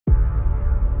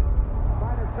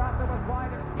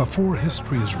Before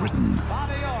history is written,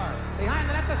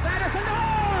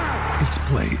 it's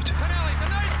played.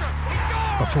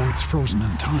 Before it's frozen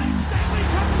in time,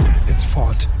 it's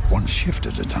fought one shift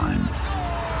at a time.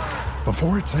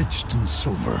 Before it's etched in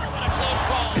silver,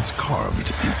 it's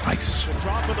carved in ice.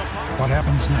 What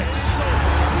happens next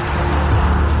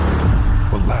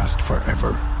will last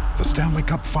forever. The Stanley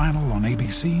Cup Final on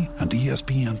ABC and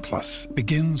ESPN Plus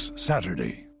begins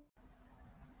Saturday.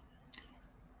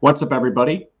 What's up,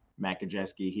 everybody? Matt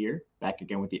Kajeski here, back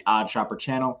again with the Odd Shopper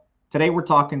channel. Today we're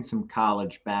talking some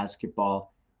college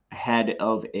basketball ahead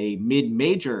of a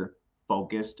mid-major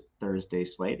focused Thursday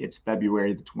slate. It's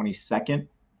February the 22nd.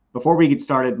 Before we get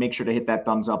started, make sure to hit that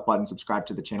thumbs up button, subscribe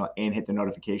to the channel, and hit the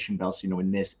notification bell so you know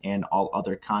when this and all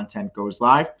other content goes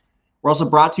live. We're also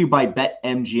brought to you by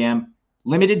BetMGM.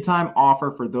 Limited time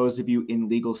offer for those of you in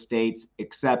legal states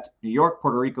except New York,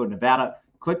 Puerto Rico, Nevada.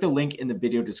 Click the link in the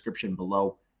video description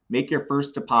below. Make your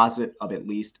first deposit of at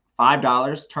least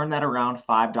 $5. Turn that around,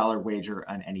 $5 wager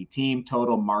on any team,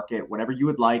 total, market, whatever you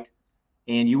would like.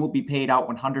 And you will be paid out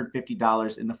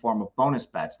 $150 in the form of bonus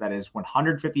bets. That is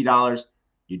 $150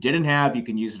 you didn't have. You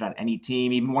can use it on any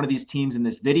team, even one of these teams in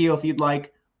this video if you'd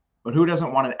like. But who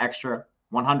doesn't want an extra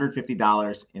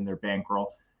 $150 in their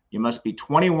bankroll? You must be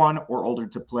 21 or older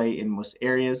to play in most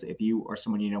areas. If you or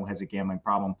someone you know has a gambling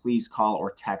problem, please call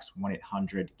or text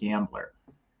 1-800-GAMBLER.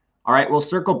 All right, we'll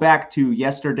circle back to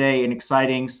yesterday, an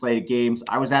exciting slate of games.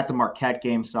 I was at the Marquette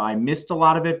game, so I missed a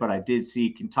lot of it, but I did see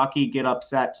Kentucky get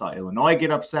upset, saw Illinois get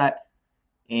upset,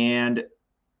 and a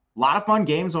lot of fun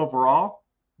games overall.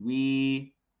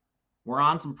 We were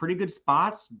on some pretty good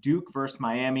spots. Duke versus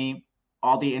Miami.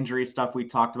 All the injury stuff we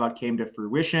talked about came to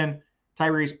fruition.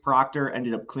 Tyrese Proctor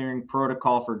ended up clearing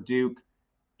protocol for Duke,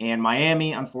 and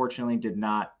Miami, unfortunately, did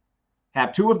not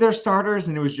have two of their starters,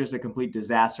 and it was just a complete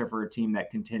disaster for a team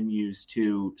that continues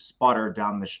to sputter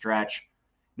down the stretch.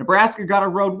 Nebraska got a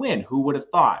road win. Who would have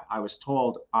thought? I was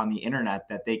told on the internet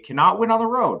that they cannot win on the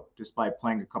road, despite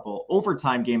playing a couple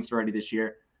overtime games already this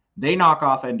year. They knock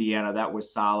off Indiana. That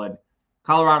was solid.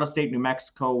 Colorado State, New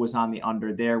Mexico was on the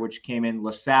under there, which came in.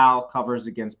 LaSalle covers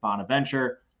against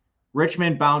Bonaventure.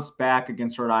 Richmond bounced back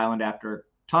against Rhode Island after a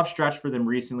tough stretch for them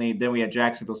recently. Then we had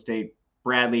Jacksonville State,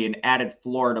 Bradley, and added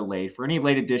Florida late. For any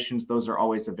late additions, those are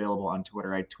always available on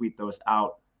Twitter. I tweet those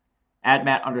out at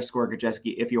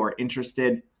Matt_Gajeski if you are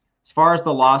interested. As far as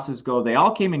the losses go, they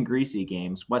all came in greasy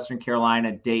games. Western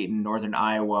Carolina, Dayton, Northern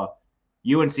Iowa,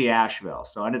 UNC Asheville.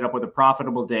 So ended up with a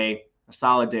profitable day, a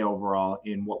solid day overall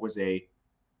in what was a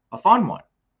fun one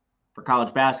for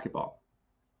college basketball.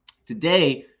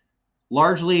 Today,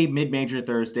 largely mid-major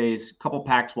Thursdays, a couple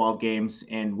Pac-12 games,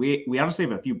 and we honestly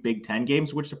have a few Big Ten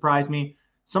games, which surprised me.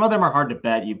 Some of them are hard to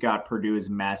bet. You've got Purdue as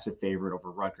a massive favorite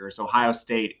over Rutgers, Ohio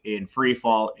State in free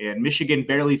fall, and Michigan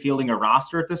barely fielding a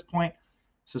roster at this point.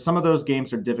 So some of those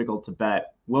games are difficult to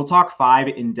bet. We'll talk five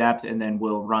in depth, and then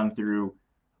we'll run through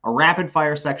a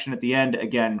rapid-fire section at the end.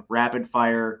 Again,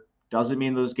 rapid-fire doesn't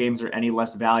mean those games are any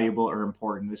less valuable or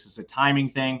important. This is a timing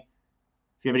thing.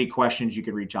 If you have any questions, you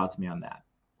can reach out to me on that.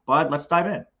 But let's dive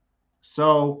in.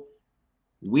 So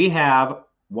we have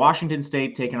Washington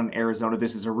State taking on Arizona.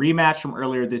 This is a rematch from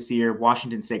earlier this year.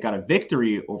 Washington State got a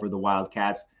victory over the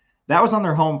Wildcats. That was on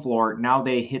their home floor. Now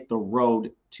they hit the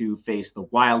road to face the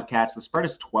Wildcats. The spread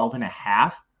is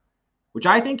 12.5, which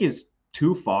I think is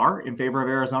too far in favor of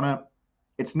Arizona.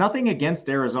 It's nothing against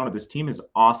Arizona. This team is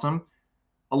awesome.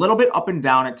 A little bit up and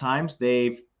down at times.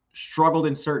 They've struggled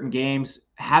in certain games.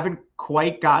 Haven't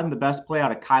quite gotten the best play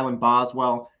out of Kylan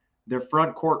Boswell. Their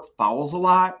front court fouls a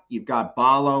lot. You've got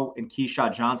Ballo and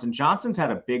Keyshawn Johnson. Johnson's had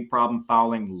a big problem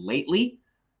fouling lately.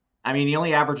 I mean, he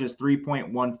only averages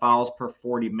 3.1 fouls per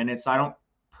 40 minutes. I don't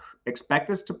expect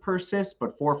this to persist,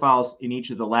 but 4 fouls in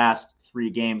each of the last 3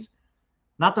 games.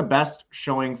 Not the best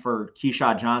showing for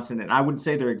Keyshawn Johnson, and I wouldn't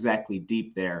say they're exactly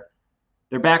deep there.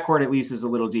 Their backcourt at least is a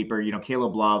little deeper. You know,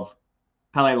 Caleb Love,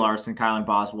 Pele Larson, Kylan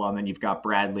Boswell, and then you've got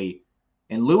Bradley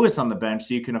and Lewis on the bench,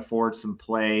 so you can afford some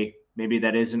play. Maybe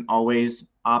that isn't always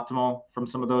optimal from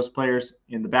some of those players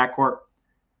in the backcourt.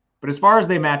 But as far as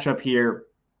they match up here,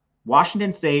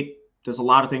 Washington State does a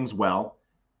lot of things well.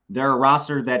 They're a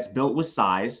roster that's built with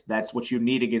size. That's what you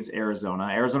need against Arizona.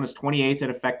 Arizona's 28th at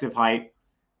effective height.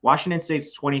 Washington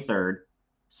State's 23rd.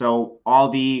 So all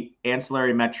the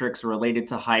ancillary metrics are related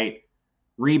to height.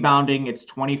 Rebounding, it's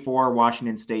 24.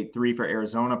 Washington State, 3 for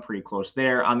Arizona. Pretty close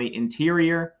there. On the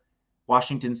interior,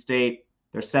 Washington State,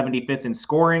 they're 75th in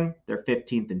scoring. They're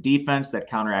 15th in defense. That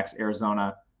counteracts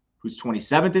Arizona, who's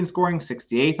 27th in scoring,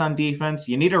 68th on defense.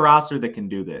 You need a roster that can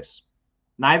do this.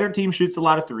 Neither team shoots a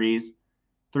lot of threes.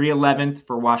 311th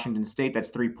for Washington State. That's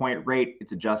 3-point rate.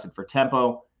 It's adjusted for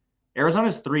tempo.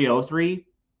 Arizona's 303.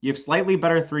 You have slightly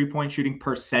better three-point shooting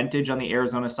percentage on the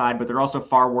Arizona side, but they're also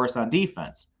far worse on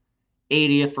defense.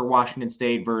 80th for Washington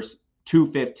State versus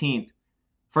 215th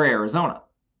for Arizona.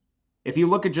 If you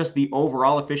look at just the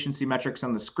overall efficiency metrics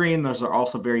on the screen, those are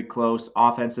also very close.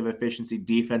 Offensive efficiency,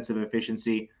 defensive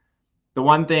efficiency. The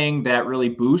one thing that really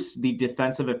boosts the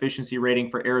defensive efficiency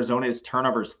rating for Arizona is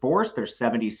turnovers forced. They're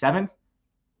 77th.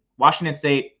 Washington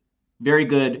State, very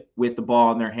good with the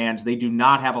ball in their hands. They do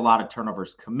not have a lot of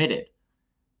turnovers committed.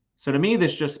 So to me,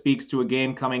 this just speaks to a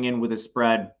game coming in with a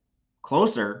spread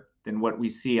closer than what we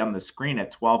see on the screen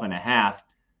at 12.5.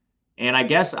 And I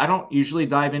guess I don't usually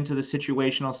dive into the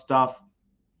situational stuff,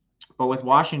 but with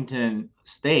Washington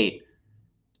State,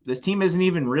 this team isn't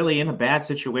even really in a bad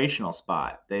situational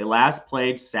spot. They last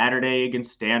played Saturday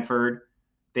against Stanford.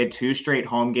 They had 2 straight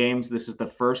home games. This is the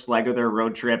first leg of their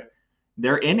road trip.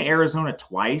 They're in Arizona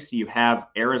twice. You have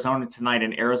Arizona tonight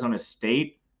and Arizona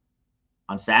State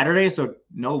on Saturday, so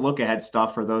no look-ahead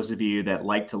stuff for those of you that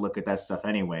like to look at that stuff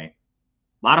anyway.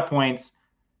 A lot of points.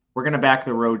 We're going to back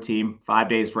the road team, 5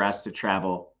 days rest to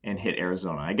travel and hit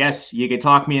Arizona. I guess you could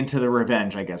talk me into the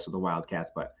revenge, with the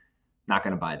Wildcats, but not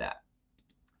going to buy that.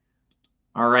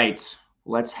 All right,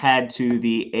 let's head to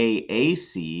the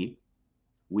AAC.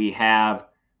 We have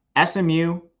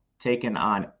SMU taking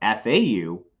on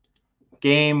FAU,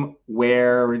 game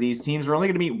where these teams are only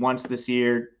going to meet once this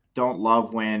year. Don't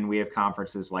love when we have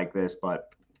conferences like this,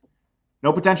 but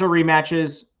no potential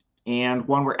rematches, and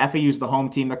one where FAU's the home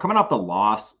team. They're coming off the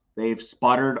loss. They've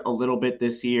sputtered a little bit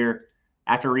this year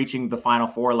after reaching the Final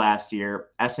Four last year.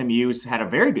 SMU's had a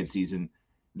very good season.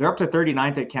 They're up to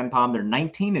 39th at KenPom. They're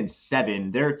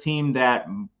 19-7. They're a team that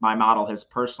my model has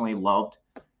personally loved,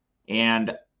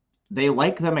 and they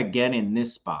like them again in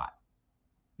this spot.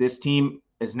 This team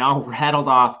is now rattled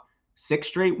off 6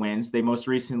 straight wins. They most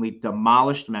recently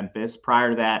demolished Memphis.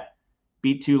 Prior to that,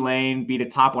 beat Tulane, beat a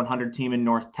top 100 team in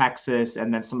North Texas,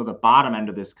 and then some of the bottom end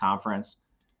of this conference.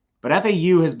 But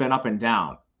FAU has been up and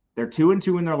down. They're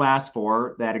 2-2 in their last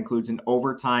 4. That includes an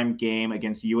overtime game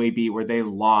against UAB where they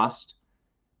lost.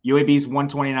 UAB's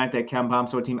 129th at KenPom,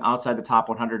 so a team outside the top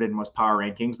 100 in most power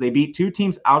rankings. They beat 2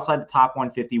 teams outside the top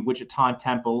 150, Wichita and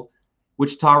Temple.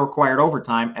 Wichita required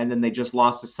overtime, and then they just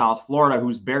lost to South Florida,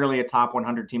 who's barely a top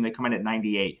 100 team. They come in at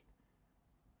 98th.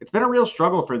 It's been a real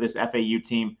struggle for this FAU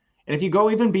team. And if you go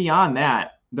even beyond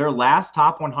that, their last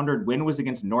top 100 win was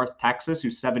against North Texas,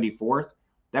 who's 74th.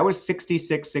 That was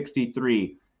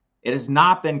 66-63. It has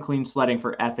not been clean sledding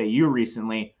for FAU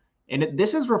recently, and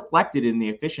this is reflected in the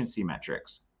efficiency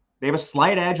metrics. They have a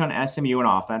slight edge on SMU in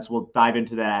offense. We'll dive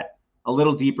into that a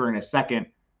little deeper in a second.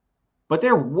 But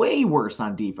they're way worse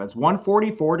on defense,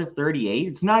 144-38.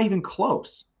 It's not even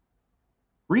close.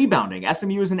 Rebounding,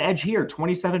 SMU is an edge here,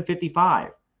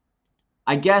 27-55.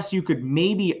 I guess you could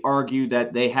maybe argue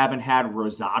that they haven't had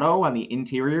Rosado on the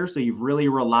interior, so you've really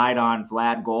relied on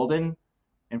Vlad Golden.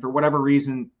 And for whatever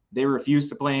reason, they refuse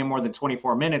to play him more than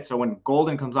 24 minutes. So when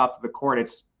Golden comes off to the court,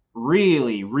 it's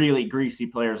really, really greasy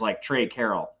players like Trey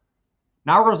Carroll.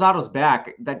 Now Rosado's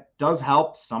back. That does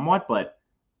help somewhat, but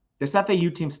this FAU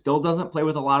team still doesn't play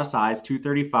with a lot of size,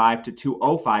 235 to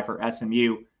 205 for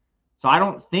SMU. So I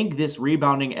don't think this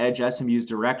rebounding edge SMU's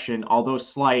direction, although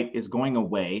slight, is going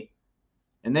away.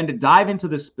 And then to dive into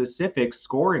the specific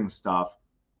scoring stuff,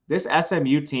 this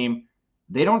SMU team,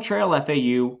 they don't trail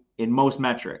FAU in most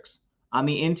metrics. On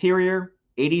the interior,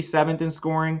 87th in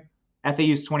scoring,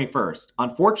 FAU's 21st.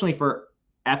 Unfortunately for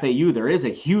FAU, there is a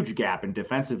huge gap in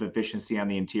defensive efficiency on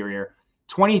the interior,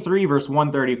 23 versus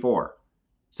 134.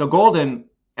 So Golden,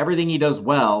 everything he does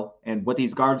well and what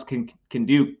these guards can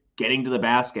do getting to the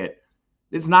basket,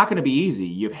 it's not going to be easy.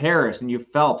 You have Harris and you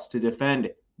have Phelps to defend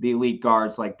the elite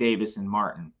guards like Davis and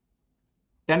Martin.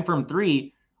 Then from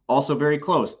 3, also very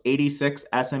close, 86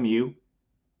 SMU.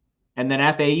 And then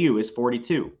FAU is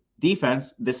 42.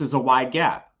 Defense, this is a wide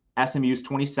gap. SMU is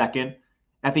 22nd.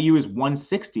 FAU is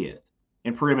 160th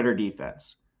in perimeter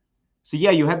defense. So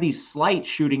yeah, you have these slight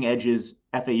shooting edges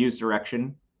FAU's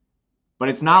direction, but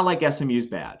it's not like SMU's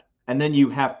bad. And then you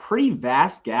have pretty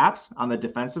vast gaps on the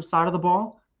defensive side of the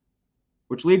ball,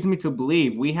 which leads me to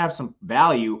believe we have some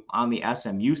value on the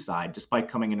SMU side, despite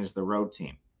coming in as the road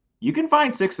team. You can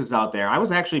find 6s out there. I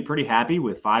was actually pretty happy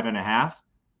with 5.5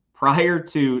 prior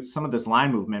to some of this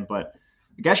line movement, but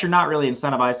I guess you're not really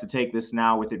incentivized to take this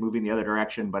now with it moving the other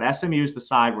direction, but SMU is the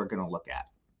side we're going to look at.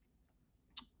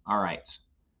 All right.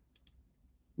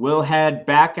 We'll head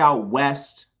back out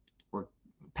west. We're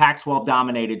Pac-12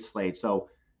 dominated slate. So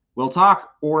we'll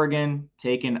talk Oregon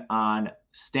taking on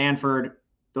Stanford.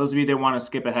 Those of you that want to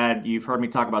skip ahead, you've heard me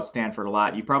talk about Stanford a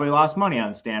lot. You probably lost money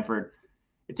on Stanford.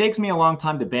 It takes me a long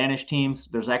time to banish teams.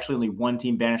 There's actually only one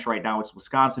team banished right now. It's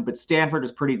Wisconsin, but Stanford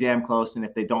is pretty damn close, and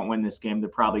if they don't win this game, they're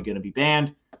probably going to be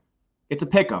banned. It's a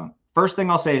pick 'em. First thing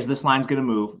I'll say is this line's going to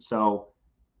move. So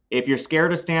if you're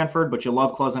scared of Stanford, but you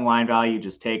love closing line value,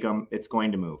 just take them. It's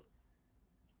going to move.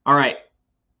 All right,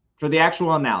 for the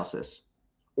actual analysis,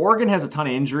 Oregon has a ton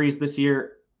of injuries this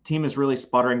year. Team is really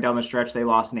sputtering down the stretch. They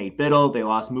lost Nate Biddle. They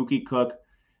lost Mookie Cook.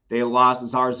 They lost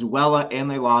Zarzuela,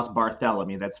 and they lost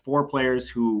Bartholomew. That's 4 players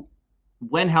who,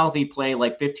 when healthy, play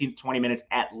like 15 to 20 minutes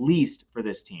at least for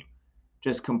this team.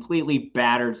 Just completely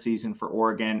battered season for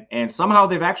Oregon. And somehow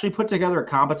they've actually put together a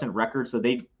competent record, so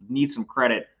they need some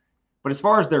credit. But as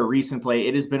far as their recent play,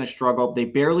 it has been a struggle. They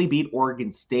barely beat Oregon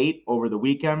State over the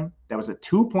weekend. That was a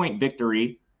 2-point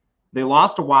victory. They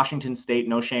lost to Washington State.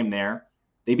 No shame there.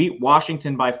 They beat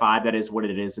Washington by 5. That is what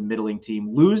it is, a middling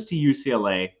team. Lose to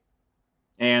UCLA.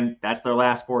 And that's their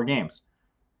last 4 games.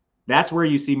 That's where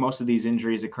you see most of these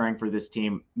injuries occurring for this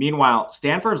team. Meanwhile,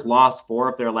 Stanford's lost 4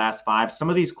 of their last 5, some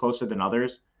of these closer than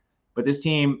others. But this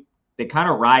team, they kind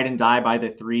of ride and die by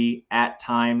the 3 at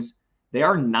times. They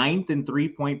are 9th in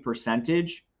 3-point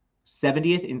percentage,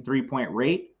 70th in 3-point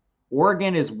rate.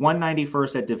 Oregon is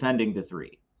 191st at defending the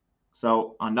 3.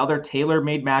 So another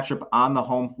tailor-made matchup on the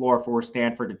home floor for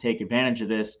Stanford to take advantage of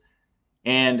this.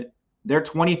 And they're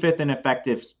 25th in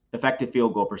effective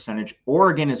field goal percentage.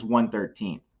 Oregon is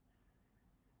 113th.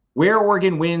 Where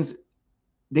Oregon wins,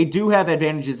 they do have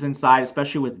advantages inside,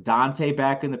 especially with Dante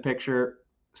back in the picture.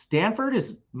 Stanford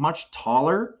is much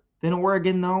taller than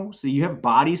Oregon, though, so you have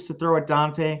bodies to throw at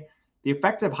Dante. The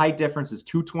effective height difference is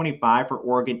 225 for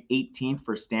Oregon, 18th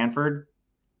for Stanford.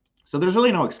 So there's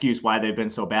really no excuse why they've been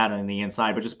so bad on the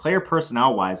inside, but just player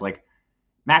personnel-wise, like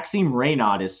Maxime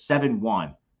Reynaud is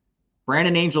 7'1".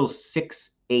 Brandon Angel's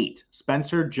 6'8".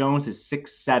 Spencer Jones is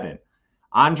 6'7".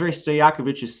 Andre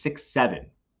Stojakovic is 6'7".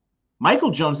 Michael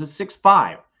Jones is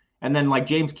 6'5". And then like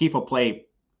James Keefe will play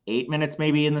 8 minutes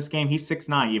maybe in this game. He's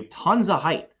 6'9". You have tons of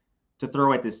height to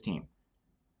throw at this team.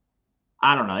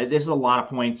 I don't know. This is a lot of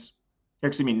points.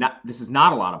 Excuse me, this is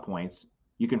not a lot of points.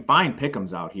 You can find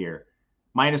pick'ems out here.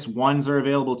 -1s are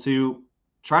available too.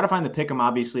 Try to find the pick'em,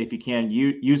 obviously, if you can.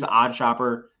 Use Odd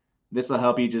Shopper. This will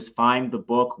help you just find the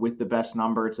book with the best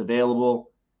number. It's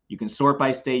available. You can sort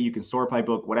by state. You can sort by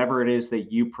book, whatever it is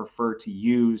that you prefer to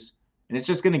use. And it's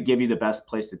just going to give you the best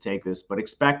place to take this. But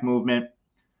expect movement.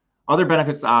 Other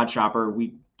benefits to Odd Shopper.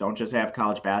 We don't just have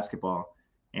college basketball.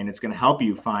 And it's going to help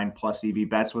you find plus EV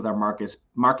bets with our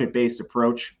market-based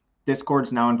approach.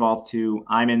 Discord's now involved too.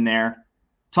 I'm in there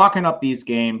talking up these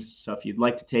games. So if you'd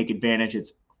like to take advantage,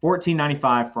 it's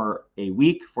 $14.95 for a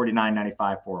week,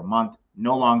 $49.95 for a month.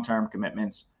 No long-term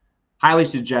commitments. Highly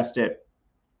suggest it.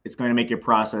 It's going to make your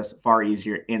process far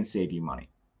easier and save you money.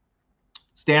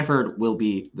 Stanford will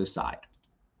be the side.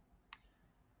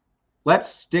 Let's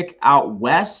stick out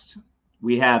west.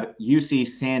 We have UC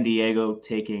San Diego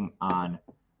taking on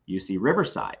UC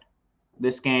Riverside.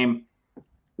 This game,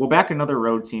 we'll back another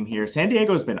road team here. San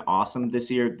Diego's been awesome this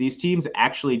year. These teams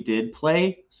actually did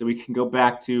play, so we can go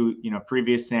back to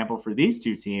previous sample for these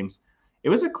two teams. It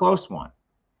was a close one.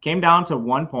 Came down to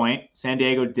 1 point. San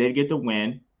Diego did get the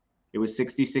win. It was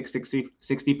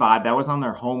 66-65. That was on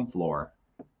their home floor.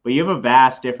 But you have a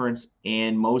vast difference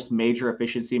in most major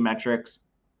efficiency metrics.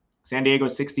 San Diego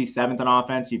 67th in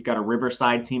offense. You've got a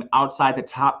Riverside team outside the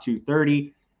top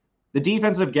 230. The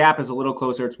defensive gap is a little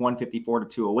closer. It's 154 to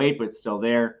 208, but it's still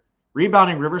there.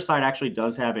 Rebounding, Riverside actually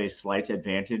does have a slight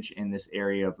advantage in this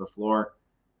area of the floor,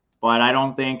 but I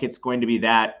don't think it's going to be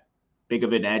that big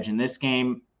of an edge in this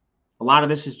game. A lot of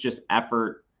this is just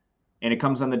effort, and it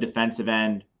comes on the defensive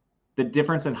end. The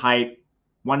difference in height,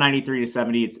 193 to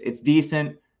 70, it's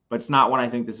decent, but it's not what I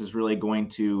think this is really going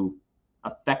to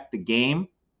affect the game.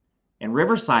 And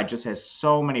Riverside just has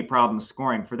so many problems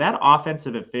scoring. For that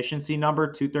offensive efficiency number,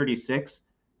 236,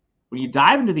 when you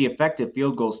dive into the effective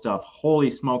field goal stuff,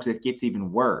 holy smokes, it gets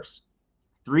even worse.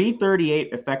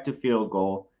 338 effective field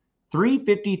goal,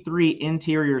 353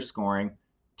 interior scoring,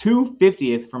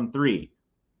 250th from 3.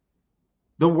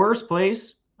 The worst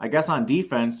place, I guess, on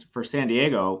defense for San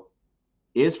Diego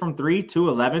is from 3,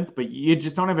 211th, but you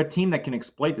just don't have a team that can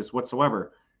exploit this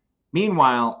whatsoever.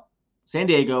 Meanwhile, San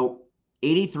Diego,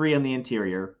 83 on the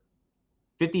interior,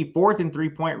 54th in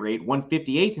three-point rate,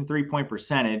 158th in three-point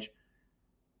percentage.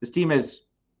 This team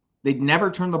they've never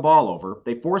turned the ball over.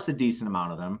 They force a decent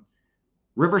amount of them.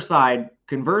 Riverside,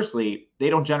 conversely,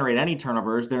 they don't generate any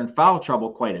turnovers. They're in foul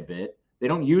trouble quite a bit. They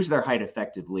don't use their height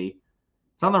effectively.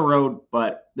 It's on the road,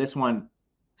 but this one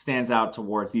stands out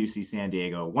towards UC San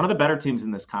Diego. One of the better teams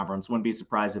in this conference. Wouldn't be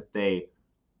surprised if they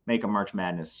make a March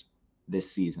Madness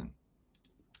this season.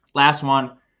 Last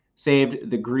one, saved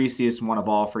the greasiest one of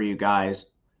all for you guys.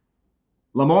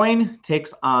 Lemoyne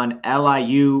takes on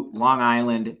LIU, Long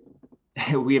Island.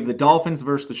 We have the Dolphins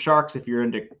versus the Sharks if you're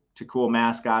into cool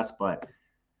mascots, but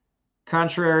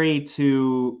contrary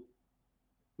to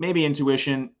maybe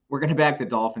intuition, we're going to back the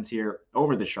Dolphins here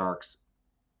over the Sharks.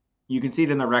 You can see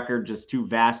it in the record, just two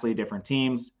vastly different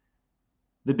teams.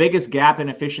 The biggest gap in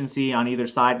efficiency on either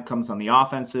side comes on the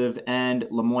offensive end.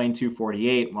 Lemoyne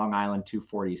 248, Long Island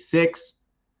 246.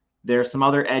 There are some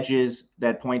other edges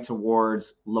that point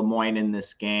towards Lemoyne in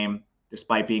this game,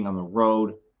 despite being on the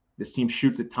road. This team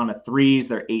shoots a ton of threes.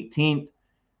 They're 18th.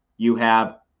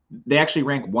 They actually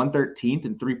rank 113th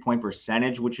in three-point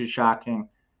percentage, which is shocking.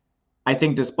 I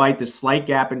think despite the slight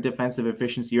gap in defensive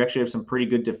efficiency, you actually have some pretty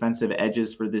good defensive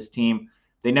edges for this team.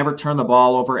 They never turn the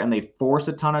ball over, and they force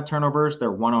a ton of turnovers.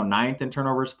 They're 109th in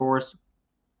turnovers forced.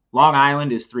 Long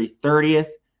Island is 330th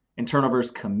in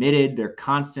turnovers committed. They're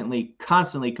constantly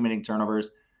committing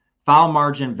turnovers. Foul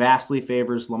margin vastly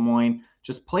favors Lemoyne.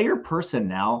 Just player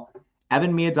personnel.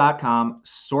 EvanMia.com,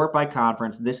 sort by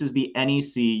conference. This is the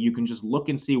NEC. You can just look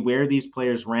and see where these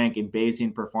players rank in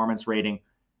Bayesian performance rating.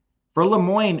 For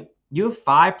Lemoyne, you have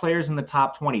 5 players in the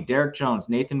top 20. Derek Jones,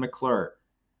 Nathan McClure,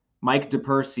 Mike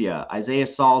DePersia, Isaiah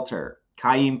Salter,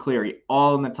 Kyeem Cleary,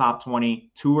 all in the top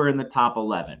 20. 2 are in the top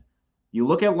 11. You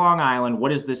look at Long Island,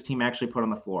 what does this team actually put on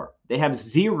the floor? They have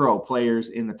 0 players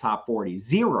in the top 40.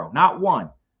 0, not one.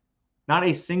 Not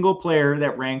a single player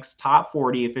that ranks top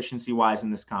 40 efficiency-wise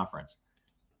in this conference.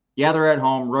 Yeah, they're at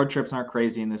home. Road trips aren't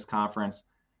crazy in this conference,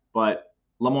 but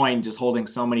Lemoyne just holding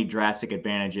so many drastic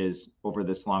advantages over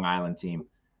this Long Island team.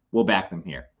 We'll back them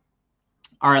here.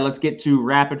 All right, let's get to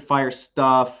rapid-fire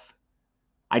stuff.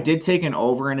 I did take an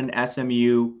over in an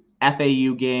SMU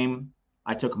FAU game.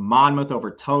 I took Monmouth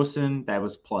over Towson. That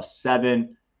was +7.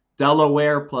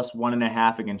 Delaware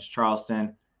 +1.5 against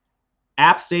Charleston.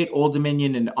 App State, Old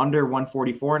Dominion, and under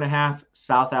 144.5.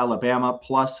 South Alabama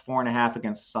 +4.5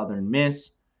 against Southern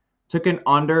Miss. Took an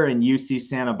under in UC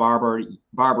Santa Barbara,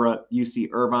 UC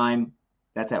Irvine.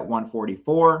 That's at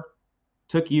 144.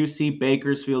 Took UC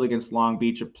Bakersfield against Long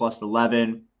Beach at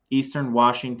 +11. Eastern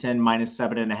Washington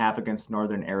 -7.5 against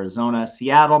Northern Arizona.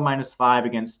 Seattle -5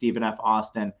 against Stephen F.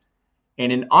 Austin.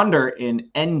 And an under in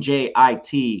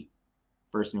NJIT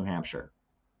versus New Hampshire.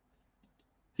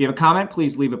 If you have a comment,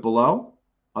 please leave it below.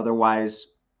 Otherwise,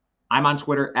 I'm on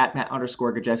Twitter at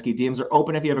Matt_Gajeski. DMs are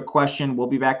open if you have a question. We'll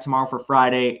be back tomorrow for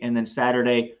Friday, and then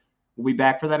Saturday, we'll be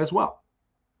back for that as well.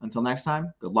 Until next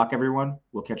time, good luck, everyone.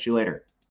 We'll catch you later.